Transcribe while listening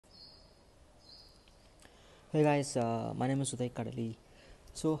Hey guys, my name is Uday Kadali.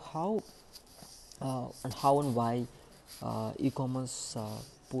 So how and why e-commerce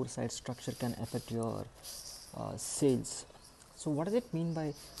poor site structure can affect your sales? So what does it mean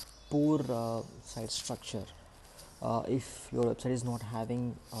by poor site structure? If your website is not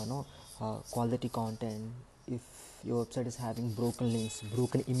having no quality content, if your website is having broken links,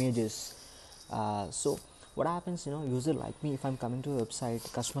 broken images, so what happens, user like me, if I'm coming to a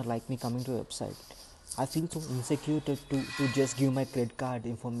website, customer like me coming to a website, I feel so insecure to just give my credit card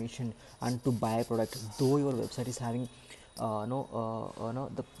information and to buy a product, though your website is having no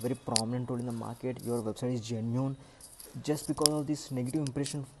the very prominent role in the market. Your website is genuine. Just because of this negative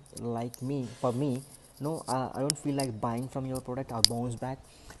impression, like me, for me, no, I don't feel like buying from your product. I bounce back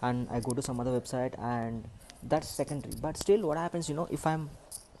and I go to some other website, and that's secondary. But still, what happens, if I'm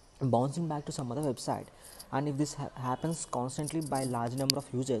bouncing back to some other website, and if this happens constantly by large number of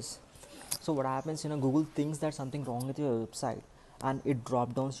users, so what happens, Google thinks that something wrong with your website, and it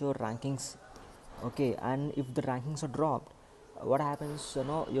drop downs your rankings. Okay, and if the rankings are dropped, what happens,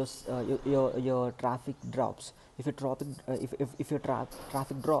 your traffic drops. If your traffic if your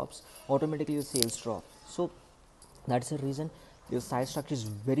traffic drops, automatically your sales drop. So that's the reason your site structure is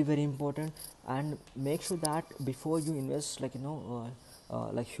very very important. And make sure that before you invest, like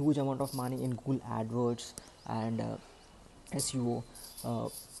huge amount of money in Google AdWords and SEO,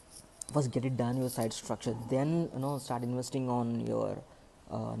 first get it done your site structure, then start investing on your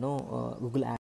Google